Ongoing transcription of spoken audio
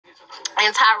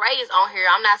And Tyray is on here.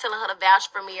 I'm not telling her to vouch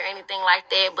for me or anything like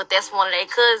that, but that's one of their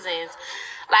cousins.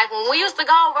 Like, when we used to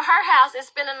go over her house and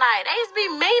spend the night, they used to be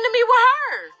mean to me with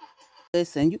her.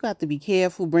 Listen, you got to be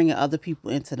careful bringing other people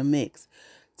into the mix.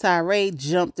 Tyray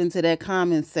jumped into that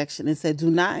comment section and said, do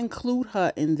not include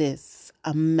her in this.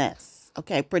 A mess.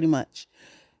 Okay, pretty much,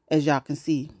 as y'all can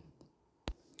see.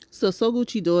 So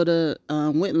Sogucci daughter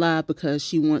went live because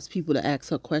she wants people to ask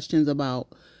her questions about,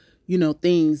 you know,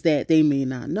 things that they may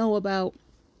not know about.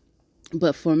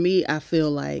 But for me, I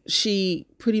feel like she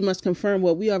pretty much confirmed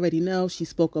what we already know. She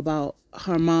spoke about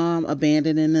her mom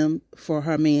abandoning them for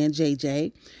her man,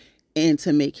 JJ, and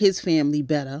to make his family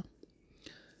better.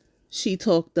 She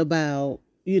talked about,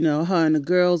 you know, her and the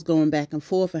girls going back and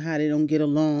forth and how they don't get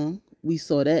along. We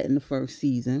saw that in the first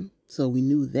season, so we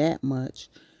knew that much.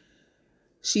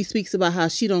 She speaks about how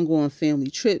she don't go on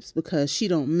family trips because she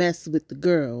don't mess with the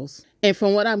girls. And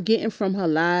from what I'm getting from her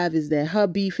live is that her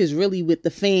beef is really with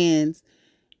the fans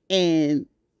and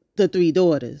the three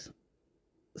daughters.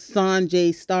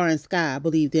 Sanjay, Star, and Sky, I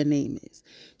believe their name is.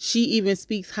 She even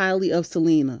speaks highly of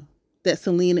Selena, that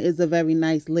Selena is a very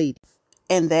nice lady.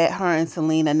 And that her and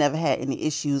Selena never had any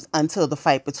issues until the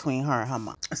fight between her and her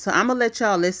mom. So I'm going to let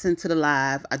y'all listen to the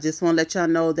live. I just want to let y'all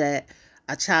know that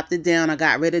I chopped it down. I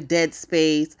got rid of dead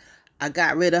space. I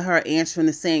got rid of her answering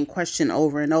the same question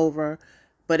over and over.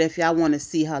 But if y'all want to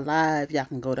see her live, y'all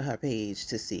can go to her page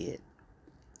to see it.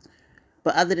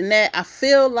 But other than that, I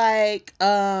feel like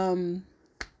her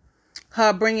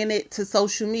bringing it to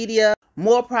social media,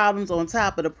 more problems on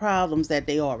top of the problems that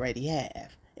they already have.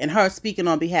 And her speaking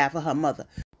on behalf of her mother.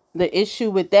 The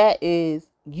issue with that is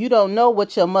you don't know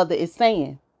what your mother is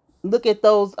saying. Look at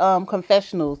those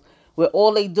confessionals where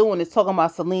all they doing is talking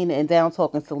about Selena and down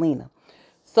talking Selena.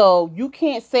 So you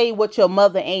can't say what your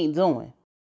mother ain't doing.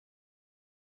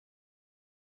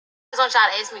 Don't try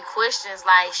to ask me questions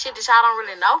like shit that y'all don't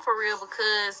really know for real,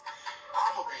 because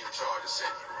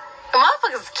the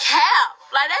motherfuckers cap.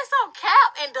 Like, that's so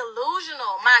cap and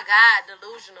delusional. My God,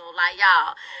 delusional. Like,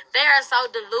 y'all, they are so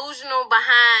delusional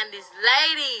behind this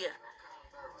lady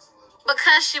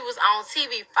because she was on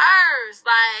TV first.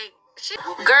 Like,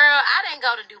 girl, I didn't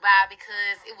go to Dubai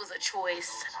because it was a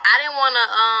choice. I didn't want to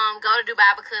go to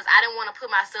Dubai because I didn't want to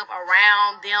put myself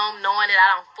around them, knowing that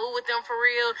I don't fool with them for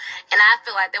real. And I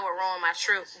feel like they would ruin my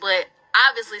trip. But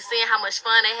obviously, seeing how much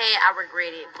fun they had, I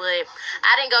regret it. But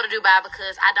I didn't go to Dubai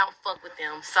because I don't fuck with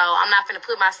them. So I'm not going to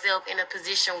put myself in a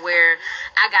position where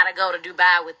I got to go to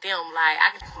Dubai with them.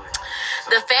 Like,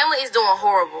 the family is doing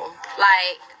horrible.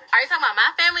 Like, are you talking about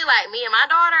my family? Like, me and my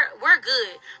daughter, we're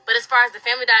good. But as far as the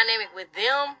family dynamic with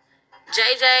them,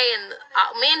 JJ and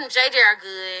me and JJ are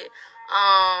good.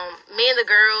 Me and the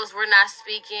girls, we're not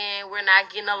speaking. We're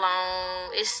not getting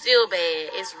along. It's still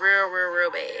bad. It's real, real,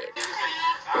 real bad.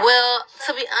 Well,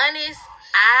 to be honest,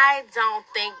 I don't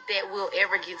think that we'll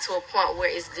ever get to a point where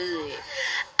it's good.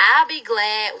 I'll be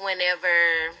glad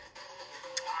whenever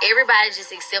everybody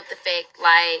just accept the fact,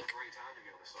 like,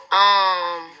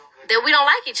 that we don't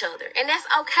like each other. And that's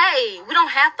okay. We don't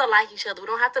have to like each other. We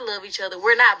don't have to love each other.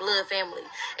 We're not blood family.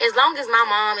 As long as my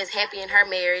mom is happy in her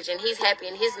marriage and he's happy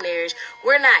in his marriage,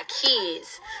 we're not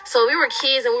kids. So if we were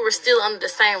kids and we were still under the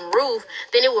same roof,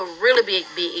 then it would really be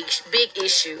a big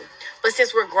issue. But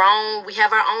since we're grown, we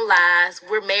have our own lives,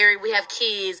 we're married, we have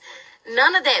kids,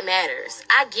 none of that matters.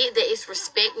 I get that it's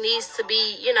respect needs to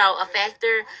be, you know, a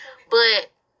factor,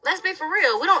 but let's be for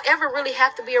real. We don't ever really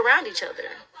have to be around each other.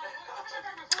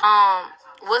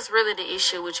 What's really the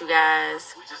issue with you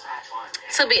guys?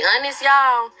 To be honest,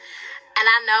 y'all, and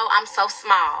I know I'm so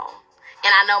small,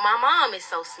 and I know my mom is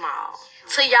so small.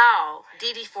 To y'all,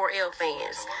 DD4L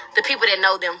fans, the people that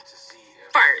know them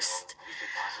first,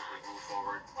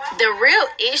 the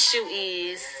real issue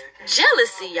is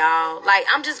jealousy, y'all. Like,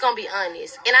 I'm just gonna be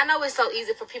honest. And I know it's so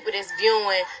easy for people that's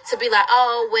viewing to be like,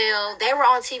 oh, well, they were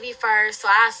on TV first, so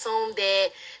I assume that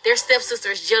their stepsister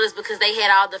is jealous because they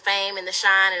had all the fame and the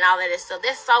shine and all that stuff.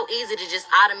 That's so easy to just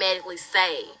automatically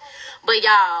say. But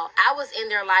y'all, I was in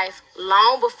their life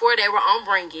long before they were on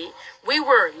Bring It. We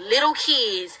were little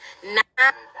kids, 9,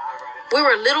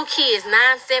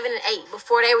 7, and 8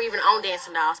 before they were even on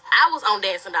Dancing Dolls. I was on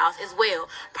Dancing Dolls as well.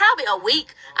 Probably a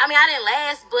week. I mean, I didn't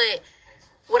last, but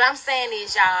what I'm saying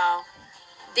is, y'all,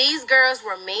 these girls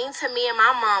were mean to me and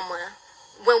my mama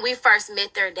when we first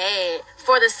met their dad,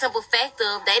 for the simple fact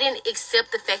of they didn't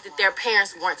accept the fact that their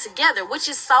parents weren't together, which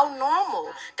is so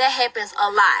normal. That happens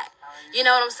a lot. You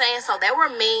know what I'm saying? So they were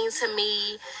mean to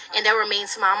me and they were mean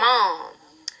to my mom.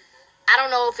 I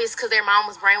don't know if it's because their mom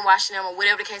was brainwashing them or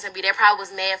whatever the case may be. They probably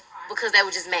was mad because they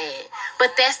were just mad.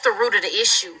 But that's the root of the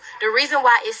issue. The reason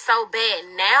why it's so bad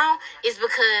now is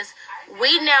because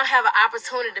We now have an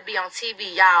opportunity to be on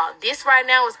TV, y'all. This right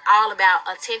now is all about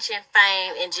attention,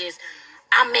 fame, and just,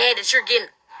 I'm mad that you're getting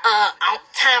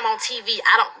time on TV.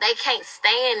 They can't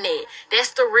stand it. That's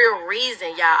the real reason,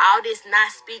 y'all. All this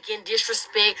not speaking,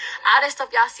 disrespect, all that stuff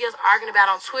y'all see us arguing about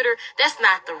on Twitter, that's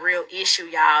not the real issue,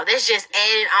 y'all. That's just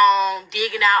adding on,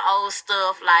 digging out old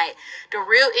stuff. Like, the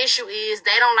real issue is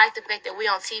they don't like the fact that we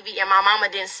on TV and my mama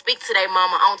didn't speak to their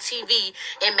mama on TV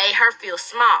and made her feel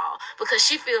small. Because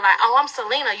she feel like, oh, I'm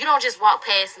Selena. You don't just walk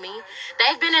past me.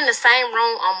 They've been in the same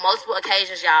room on multiple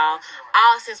occasions, y'all,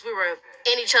 all since we were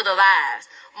in each other's lives.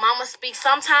 Mama speaks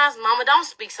sometimes, mama don't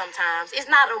speak sometimes. It's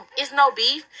no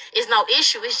beef, it's no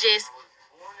issue. It's just,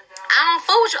 I don't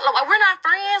fool with you. Like, we're not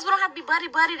friends. We don't have to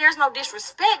be buddy. There's no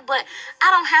disrespect, but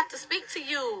I don't have to speak to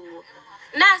you.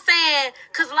 Not saying,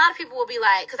 because a lot of people will be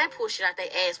like, because they pull shit out their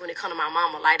ass when it come to my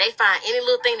mama. Like, they find any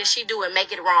little thing that she do and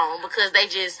make it wrong because they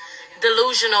just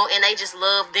delusional and they just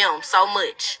love them so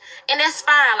much. And that's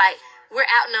fine. Like, we're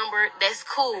outnumbered. That's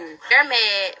cool. They're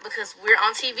mad because we're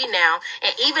on TV now.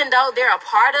 And even though they're a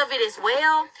part of it as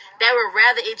well, they would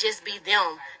rather it just be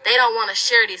them. They don't want to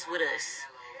share this with us.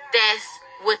 That's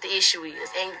what the issue is.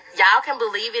 And y'all can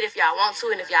believe it if y'all want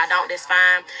to, and if y'all don't, that's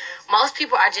fine. Most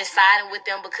people are just siding with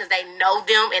them because they know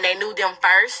them and they knew them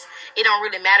first. It don't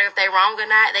really matter if they wrong or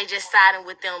not. They just siding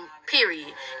with them,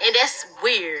 period. And that's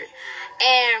weird.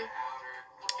 And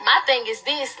my thing is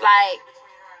this, like,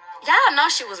 y'all know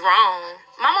she was wrong.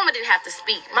 My mama didn't have to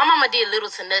speak. My mama did little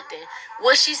to nothing.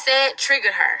 What she said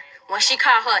triggered her. When she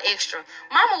called her extra,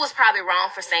 mama was probably wrong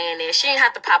for saying that. She didn't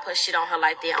have to pop her shit on her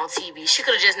like that on TV. She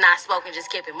could have just not spoken,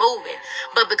 just kept it moving.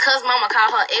 But because mama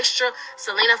called her extra,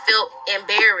 Selena felt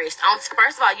embarrassed.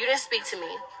 First of all, you didn't speak to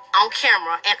me on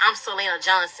camera, and I'm Selena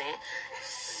Johnson.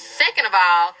 Second of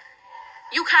all,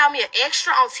 you called me an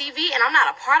extra on TV, and I'm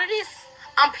not a part of this?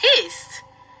 I'm pissed.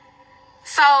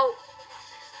 So,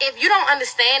 if you don't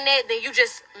understand that, then you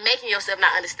just making yourself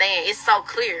not understand. It's so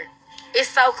clear. It's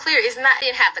so clear. It's not,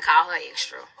 didn't have to call her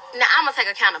extra. Now, I'm going to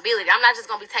take accountability. I'm not just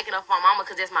going to be taking up for my mama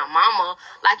because it's my mama.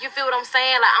 Like, you feel what I'm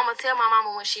saying? Like, I'm going to tell my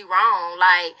mama when she wrong.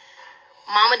 Like,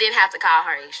 mama didn't have to call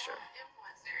her extra.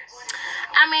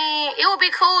 I mean, it would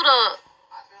be cool to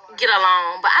get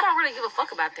along, but I don't really give a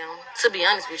fuck about them, to be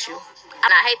honest with you.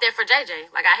 And I hate that for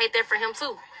JJ. Like, I hate that for him,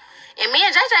 too. And me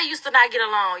and JJ used to not get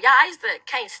along. Y'all, I used to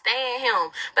can't stand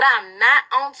him. But I'm not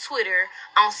on Twitter,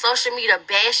 on social media,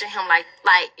 bashing him like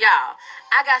y'all.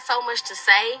 I got so much to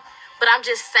say, but I'm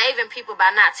just saving people by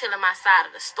not telling my side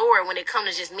of the story when it comes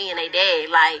to just me and they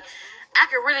dad. Like, I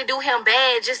could really do him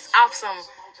bad just off some,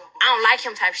 I don't like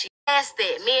him type shit. Past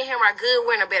that, me and him are good.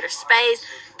 We're in a better space.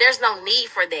 There's no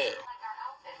need for that.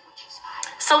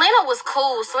 Selena was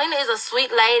cool. Selena is a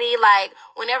sweet lady. Like,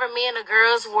 whenever me and the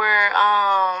girls were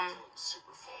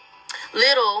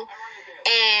little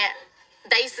and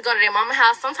they used to go to their mama's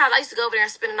house, sometimes I used to go over there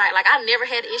and spend the night. Like, I never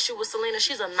had an issue with Selena.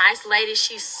 She's a nice lady.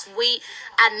 She's sweet.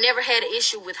 I never had an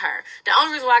issue with her. The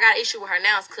only reason why I got an issue with her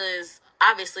now is because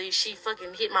obviously she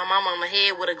fucking hit my mama on the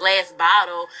head with a glass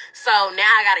bottle. So now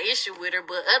I got an issue with her.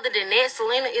 But other than that,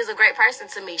 Selena is a great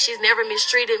person to me. She's never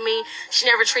mistreated me. She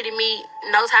never treated me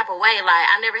no type of way. Like,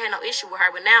 I never had no issue with her.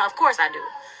 But now, of course, I do.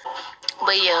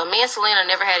 But yeah, me and Selena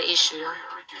never had an issue.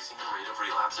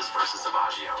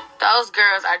 Those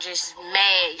girls are just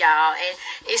mad, y'all. And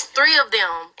it's 3 of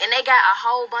them. And they got a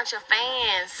whole bunch of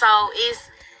fans. So it's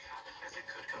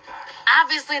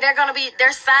obviously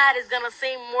their side is gonna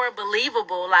seem more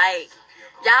believable. Like,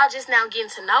 y'all just now getting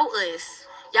to know us.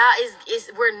 Y'all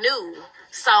we're new.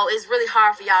 So it's really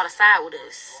hard for y'all to side with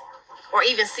us. Or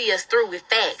even see us through with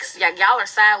facts. Y'all are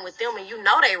siding with them and you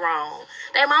know they wrong.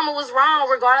 Their mama was wrong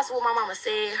regardless of what my mama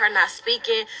said. Her not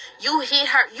speaking. You hit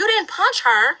her. You didn't punch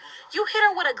her. You hit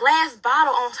her with a glass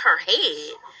bottle on her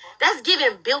head. That's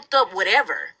giving built up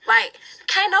whatever. Like,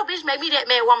 can't no bitch make me that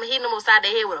mad while I'm hitting them upside the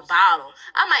head with a bottle.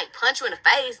 I might punch you in the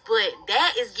face, but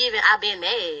that is giving I've been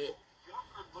mad.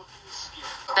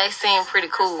 They seem pretty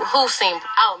cool. Who seem?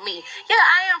 Oh, me. Yeah,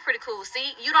 I am pretty cool.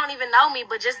 See, you don't even know me,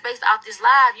 but just based off this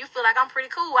live, you feel like I'm pretty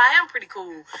cool. I am pretty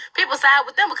cool. People side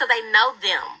with them because they know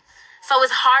them. So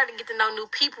it's hard to get to know new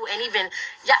people, and even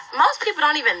most people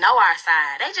don't even know our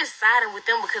side. They just siding with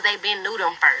them because they been knew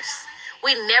them first.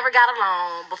 We never got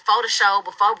along before the show,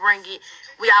 before Bring It.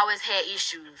 We always had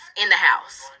issues in the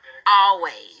house.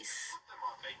 Always.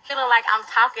 Feeling like I'm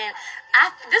talking.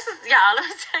 This is y'all. Let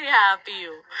me tell you how I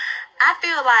feel. I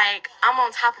feel like I'm on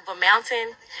top of a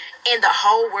mountain, and the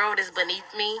whole world is beneath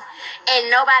me, and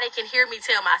nobody can hear me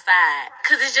tell my side,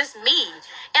 cause it's just me.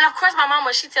 And of course, my mama,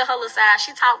 she tell her little side.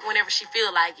 She talk whenever she feel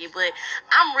like it, but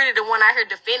I'm really the one out here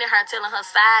defending her, telling her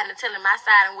side and telling my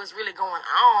side and what's really going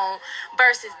on.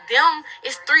 Versus them,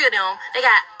 it's three of them. They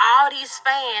got all these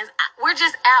fans. We're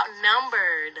just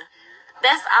outnumbered.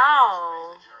 That's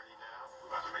all.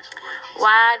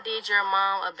 Why did your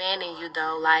mom abandon you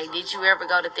though? Like, did you ever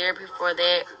go to therapy for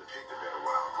that?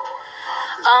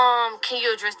 Can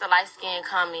you address the light skin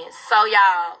comments? So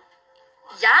y'all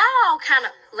kind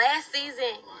of last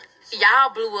season,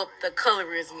 y'all blew up the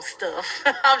colorism stuff.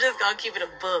 I'm just gonna keep it a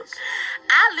book.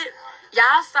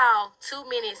 Y'all saw 2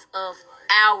 minutes of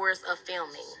hours of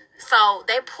filming. So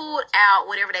they pulled out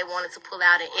whatever they wanted to pull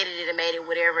out and edited and made it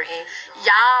whatever. And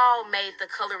y'all made the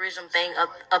colorism thing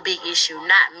a big issue,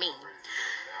 not me.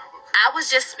 I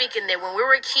was just speaking that when we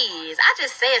were kids, I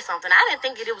just said something. I didn't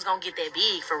think that it was going to get that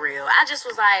big for real. I just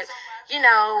was like, you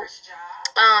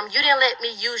didn't let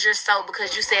me use your soap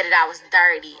because you said that I was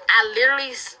dirty. I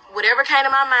literally, whatever came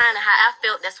to my mind and how I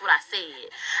felt, that's what I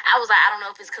said. I was like, I don't know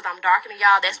if it's because I'm darker than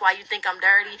y'all, that's why you think I'm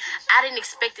dirty. I didn't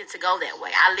expect it to go that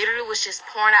way. I literally was just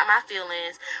pouring out my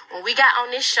feelings. When we got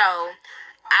on this show,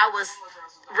 I was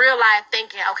real life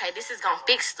thinking, okay, this is gonna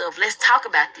fix stuff. Let's talk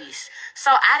about this.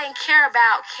 So I didn't care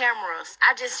about cameras.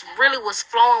 I just really was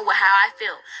flowing with how I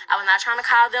felt. I was not trying to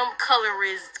call them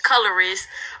colorists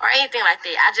or anything like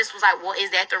that. I just was like, well,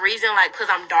 is that the reason? Like, because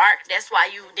I'm dark, that's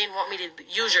why you didn't want me to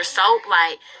use your soap?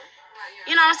 Like,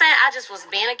 you know what I'm saying? I just was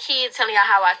being a kid telling y'all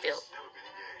how I felt.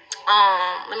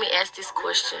 Let me ask this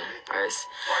question first.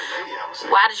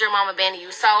 Why did your mom abandon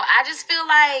you? So I just feel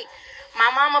like my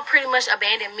mama pretty much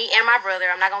abandoned me and my brother.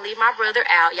 I'm not going to leave my brother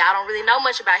out. Y'all don't really know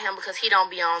much about him because he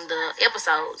don't be on the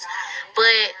episodes.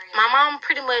 But my mom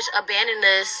pretty much abandoned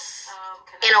us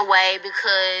in a way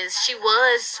because she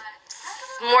was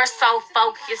more so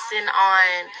focusing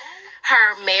on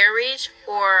her marriage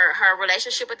or her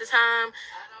relationship at the time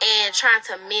and trying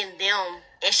to mend them.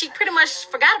 And she pretty much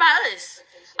forgot about us.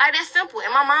 Like, that's simple.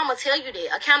 And my mom will tell you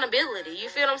that. Accountability. You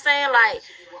feel what I'm saying? Like,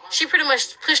 she pretty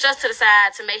much pushed us to the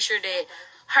side to make sure that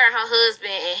her and her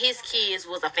husband and his kids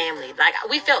was a family. Like,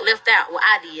 we felt left out. Well,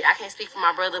 I did. I can't speak for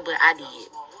my brother, but I did.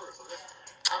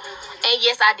 And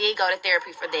yes, I did go to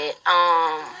therapy for that.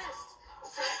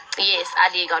 Yes, I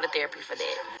did go to therapy for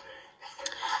that.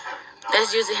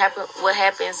 That's usually what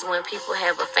happens when people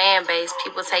have a fan base.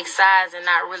 People take sides and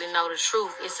not really know the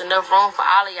truth. It's enough room for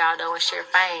all of y'all, though, and share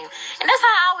fame. And that's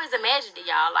how I always imagined it,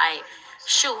 y'all. Like,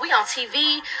 shoot, we on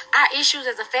TV. Our issues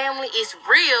as a family is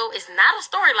real. It's not a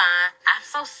storyline. I'm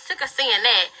so sick of seeing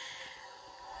that.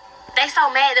 They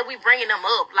so mad that we bringing them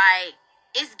up. Like,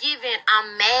 it's given,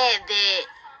 I'm mad that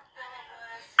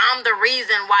I'm the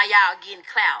reason why y'all getting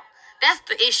clout. That's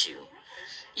the issue.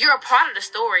 You're a part of the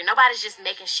story. Nobody's just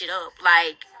making shit up.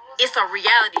 Like, it's a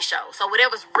reality show. So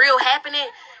whatever's real happening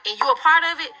and you a part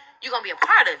of it, you're going to be a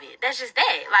part of it. That's just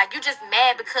that. Like, you're just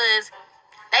mad because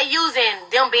they using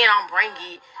them being on Bring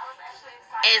It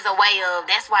as a way of,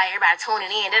 that's why everybody tuning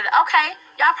in. Okay,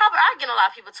 y'all probably are getting a lot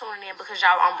of people tuning in because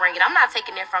y'all on Bring It. I'm not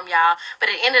taking it from y'all.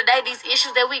 But at the end of the day, these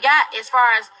issues that we got, as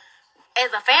far as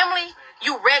a family,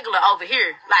 you regular over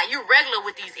here. Like, you regular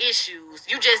with these issues.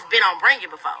 You just been on Bring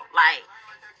It before. Like,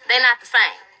 they're not the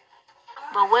same.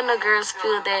 But when the girls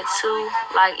feel that too,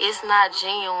 like, it's not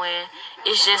genuine.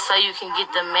 It's just so you can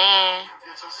get the man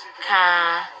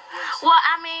kind. Well,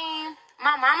 I mean,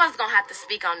 my mama's gonna have to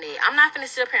speak on that. I'm not finna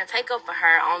sit up here and take up for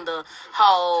her on the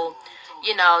whole,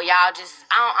 y'all just,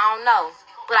 I don't know.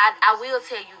 But I will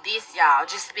tell you this, y'all,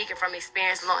 just speaking from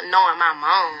experience, knowing my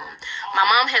mom. My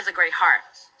mom has a great heart.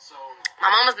 My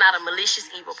mama's not a malicious,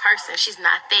 evil person. She's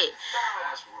not that.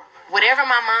 Whatever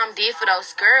my mom did for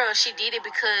those girls, she did it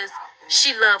because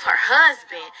she loved her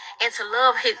husband. And to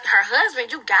love her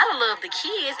husband, you gotta love the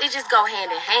kids. It just go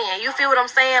hand in hand. You feel what I'm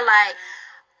saying? Like,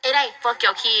 it ain't fuck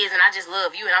your kids and I just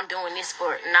love you and I'm doing this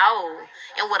for it. No.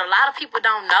 And what a lot of people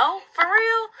don't know, for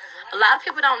real, a lot of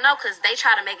people don't know because they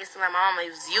try to make it seem like my mama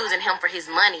was using him for his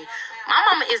money. My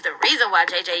mama is the reason why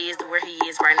JJ is where he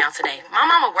is right now today. My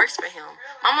mama works for him.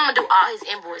 My mama do all his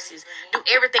invoices, do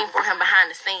everything for him behind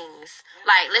the scenes.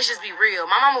 Like, let's just be real.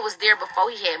 My mama was there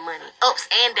before he had money, ups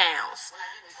and downs.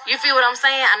 You feel what I'm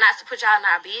saying? I'm not to put y'all in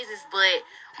our business, but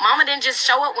mama didn't just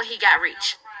show up when he got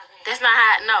rich. That's not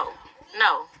how,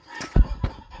 no.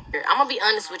 I'm going to be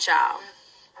honest with y'all.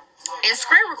 And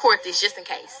screen record this just in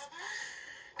case.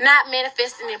 not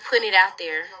manifesting and putting it out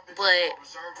there, but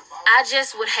I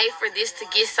just would hate for this to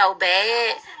get so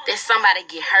bad that somebody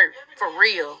get hurt for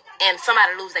real and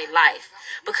somebody lose their life.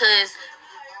 Because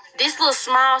this little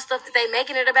small stuff that they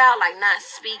making it about, like not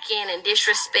speaking and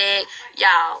disrespect,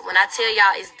 y'all, when I tell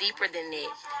y'all it's deeper than that.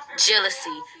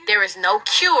 Jealousy. There is no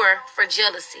cure for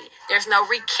jealousy. There's no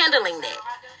rekindling that.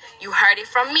 You heard it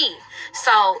from me.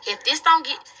 So if this don't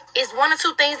get, it's one or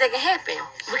two things that can happen.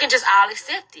 We can just all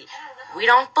accept it. We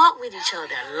don't fuck with each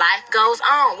other. Life goes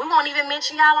on. We won't even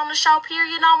mention y'all on the show,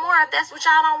 period, no more. If that's what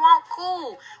y'all don't want,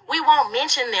 cool. We won't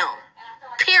mention them,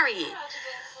 period.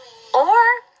 Or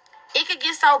it could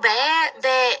get so bad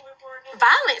that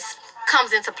violence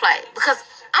comes into play. Because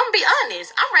I'm gonna be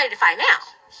honest, I'm ready to fight now.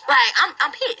 Like,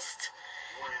 I'm pissed.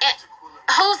 And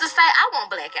who's to say I won't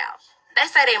black out? They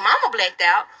say their mama blacked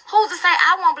out. Who's to say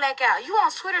I won't black out? You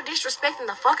on Twitter disrespecting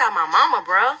the fuck out of my mama,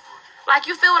 bruh. Like,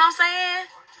 you feel what I'm saying?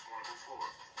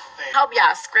 I hope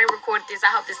y'all screen recorded this.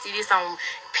 I hope to see this on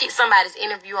somebody's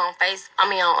interview on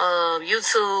on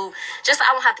YouTube. Just so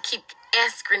I won't have to keep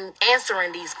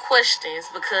answering these questions,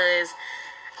 because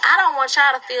I don't want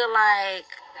y'all to feel like,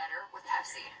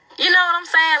 you know what I'm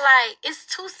saying? Like, it's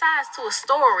two sides to a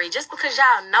story. Just because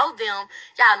y'all know them,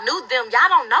 y'all knew them, y'all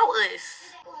don't know us.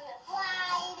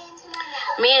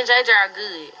 Me and JJ are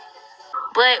good.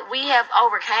 But we have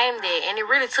overcame that, and it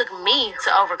really took me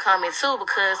to overcome it too,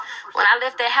 because when I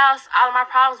left that house, all of my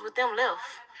problems with them left.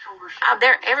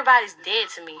 Everybody's dead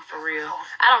to me, for real.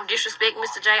 I don't disrespect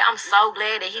Mr. J. I'm so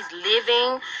glad that he's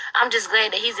living. I'm just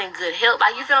glad that he's in good health.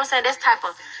 Like, you feel what I'm saying?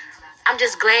 I'm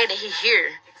just glad that he's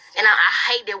here. And I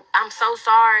hate that. I'm so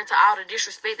sorry to all the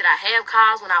disrespect that I have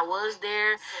caused when I was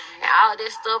there and all of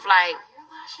this stuff. Like,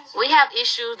 we have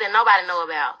issues that nobody know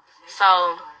about.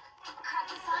 So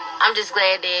I'm just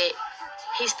glad that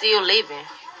he's still living.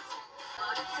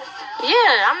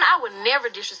 Yeah, I would never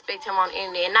disrespect him on the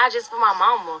internet, and not just for my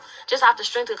mama, just off the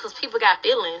strength of, because people got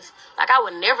feelings. Like, I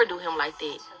would never do him like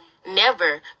that.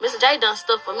 Never. Mr. J done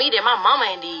stuff for me that my mama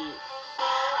ain't did.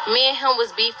 Me and him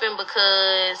was beefing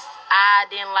because I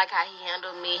didn't like how he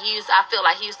handled me. I felt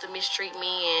like he used to mistreat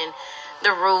me and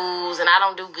the rules, and I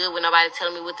don't do good with nobody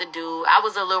telling me what to do. I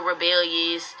was a little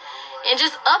rebellious, and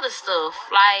just other stuff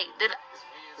like that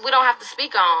we don't have to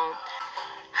speak on.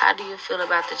 How do you feel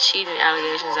about the cheating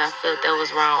allegations? I felt that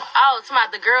was wrong. Oh, it's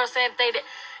about the girl saying thing that,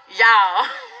 y'all,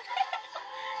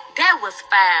 that was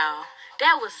foul.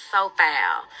 That was so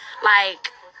foul.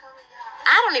 Like,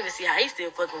 I don't even see how he's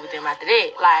still fucking with them after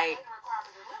that. Like,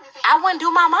 I wouldn't do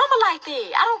my mama like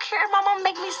that. I don't care if my mama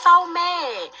make me so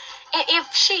mad. And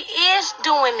if she is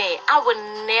doing that, I would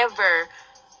never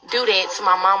do that to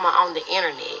my mama on the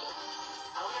internet.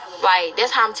 Like,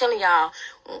 that's how I'm telling y'all.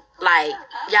 Like,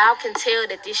 y'all can tell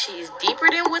that this shit is deeper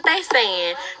than what they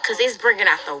saying, because it's bringing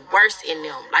out the worst in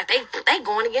them. Like, they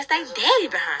going against their daddy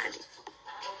behind it.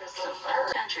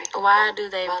 Why do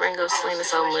they bring up Selena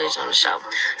so much on the show?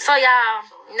 So, y'all,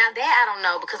 now that I don't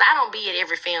know, because I don't be at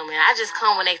every filming. I just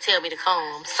come when they tell me to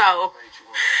come. So,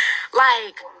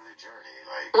 like,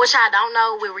 what y'all don't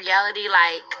know with reality,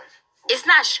 like, it's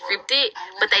not scripted,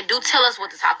 but they do tell us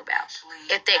what to talk about.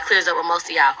 If that clears up with most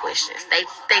of y'all questions. They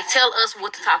tell us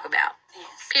what to talk about.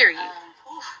 Period.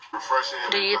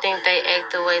 Do you think they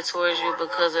act the way towards you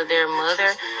because of their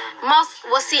mother?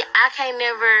 I can't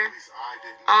never,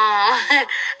 I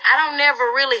don't never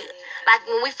really, like,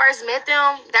 when we first met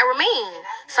them, they were mean.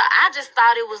 So I just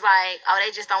thought it was like, oh,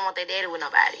 they just don't want their daddy with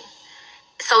nobody.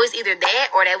 So it's either that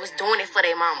or they was doing it for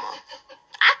their mama.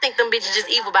 I think them bitches just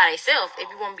evil by themselves, if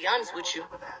you want to be honest with you.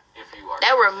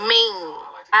 They were mean.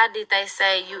 Why did they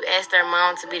say you asked their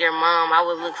mom to be their mom? I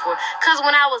would look for... Because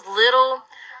when I was little,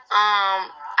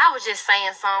 I was just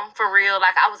saying something for real.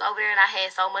 Like, I was over there and I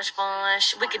had so much fun.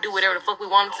 We could do whatever the fuck we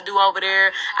wanted to do over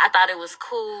there. I thought it was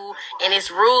cool. And it's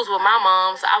rules with my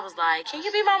mom. So I was like, can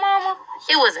you be my mama?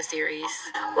 It wasn't serious.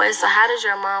 Wait, so how did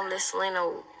your mom let Selena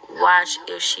watch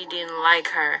if she didn't like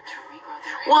her?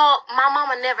 Well, my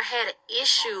mama never had an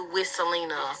issue with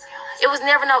Selena. It was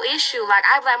never no issue. Like,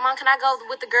 I'd be like, Mom, can I go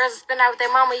with the girls and spend the night with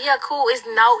their mama? Yeah, cool. It's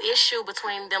no issue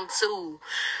between them two.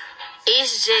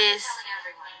 It's just,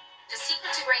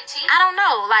 I don't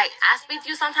know. Like, I speak to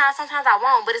you sometimes I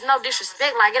won't. But it's no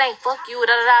disrespect. Like, it ain't fuck you,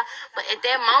 da-da-da. But at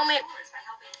that moment,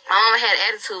 my mama had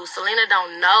attitude. Selena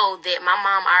don't know that my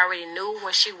mom already knew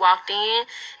when she walked in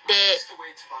that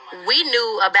we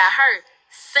knew about her,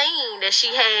 seeing that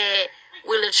she had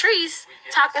with Latrice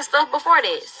talking stuff before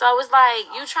that. So it's like,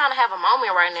 you trying to have a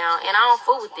moment right now, and I don't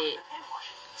fool with it.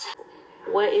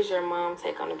 What is your mom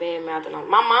take on the bad mouthing on?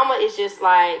 My mama is just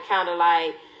like, kind of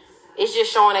like, It's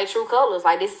just showing their true colors.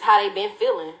 Like, this is how they been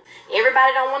feeling.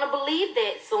 Everybody don't want to believe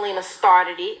that Selena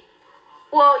started it.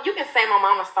 Well, you can say my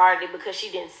mama started it because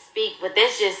she didn't speak, but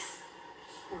that's just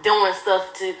doing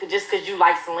stuff to just because you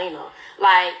like Selena.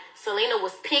 Like, Selena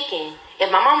was picking. If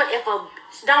a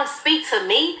don't speak to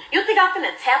me, you think I'm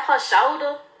finna tap her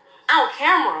shoulder on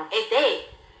camera at that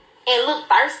and look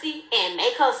thirsty and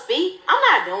make her speak? I'm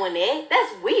not doing that.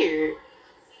 That's weird.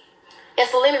 If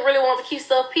Selena really wanted to keep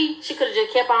stuff peep, she could have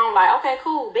just kept on like, okay,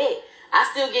 cool, bet. I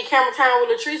still get camera time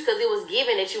with Latrice because it was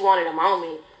given that you wanted a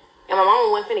moment. And my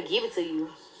mama wasn't finna give it to you.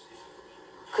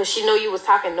 Because she knew you was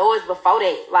talking noise before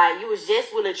that. Like, you was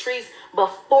just with Latrice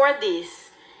before this.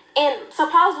 And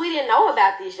suppose we didn't know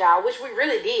about this, y'all, which we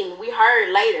really didn't. We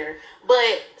heard later.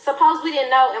 But suppose we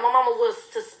didn't know and my mama was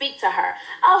to speak to her.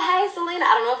 Oh, hey, Selena.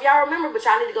 I don't know if y'all remember, but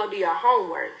y'all need to go do your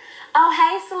homework. Oh,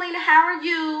 hey, Selena, how are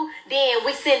you? Then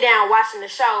we sit down watching the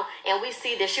show and we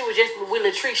see that she was just with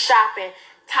Latrice shopping,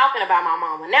 talking about my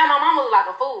mama. Now my mama look like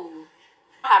a fool.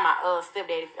 How my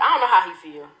stepdaddy feel. I don't know how he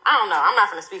feel. I don't know. I'm not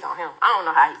gonna speak on him. I don't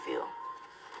know how he feel.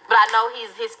 But I know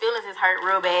his feelings is hurt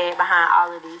real bad behind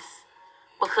all of this.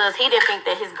 Because he didn't think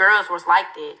that his girls was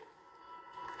like that.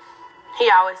 He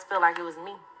always felt like it was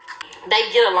me.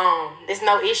 They get along. There's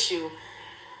no issue.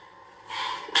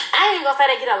 I ain't even gonna say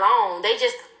they get along. They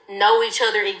just know each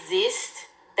other exist.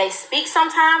 They speak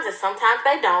sometimes and sometimes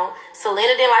they don't.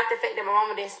 Selena didn't like the fact that my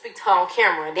mama didn't speak to her on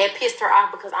camera. That pissed her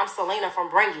off because I'm Selena from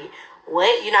Bring It.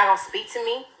 What? You're not gonna speak to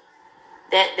me?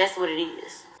 That's what it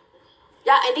is.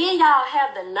 Y'all, and then y'all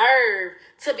have the nerve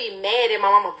to be mad at my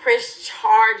mama press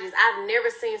charges. I've never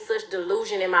seen such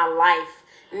delusion in my life.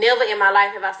 Never in my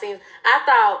life have I seen. I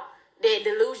thought that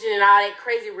delusion and all that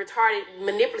crazy, retarded,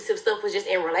 manipulative stuff was just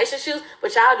in relationships.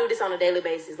 But y'all do this on a daily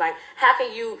basis. Like, how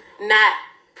can you not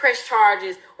press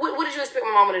charges? What did you expect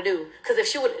my mama to do? Because if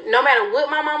she would, no matter what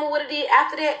my mama would have did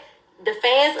after that, the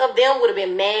fans of them would have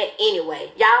been mad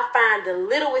anyway. Y'all find the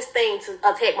littlest thing to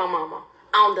attack my mama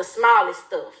on the smallest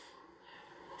stuff.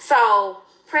 So,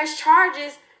 press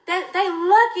charges, that they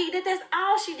lucky that that's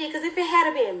all she did. Because if it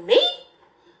had been me,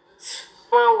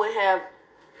 one would have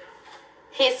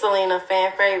hit Selena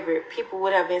fan favorite. People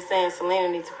would have been saying Selena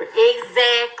needs to...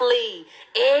 Exactly.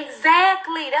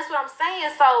 That's what I'm saying.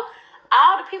 So,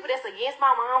 all the people that's against my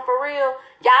mom for real,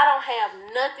 y'all don't have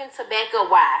nothing to back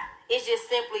up why. It's just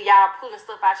simply y'all pulling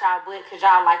stuff out y'all butt because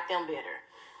y'all like them better.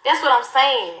 That's what I'm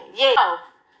saying. Yeah.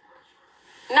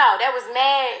 No, that was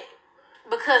mad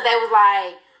because they was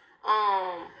like,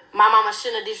 my mama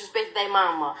shouldn't have disrespected their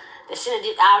mama. They shouldn't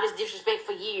have did all this disrespect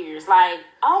for years. Like,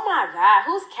 oh my God,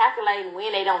 who's calculating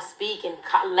when they don't speak and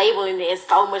labeling it as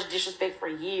so much disrespect for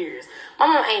years? My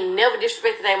mama ain't never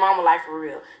disrespected their mama like for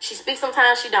real. She speaks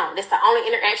sometimes, she don't. That's the only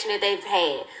interaction that they've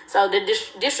had. So the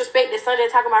disrespect that Sunday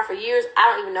talking about for years,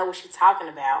 I don't even know what she's talking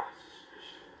about.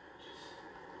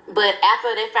 But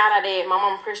after they found out that my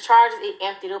mama pressed charges, it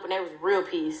emptied up and they was real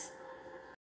pissed.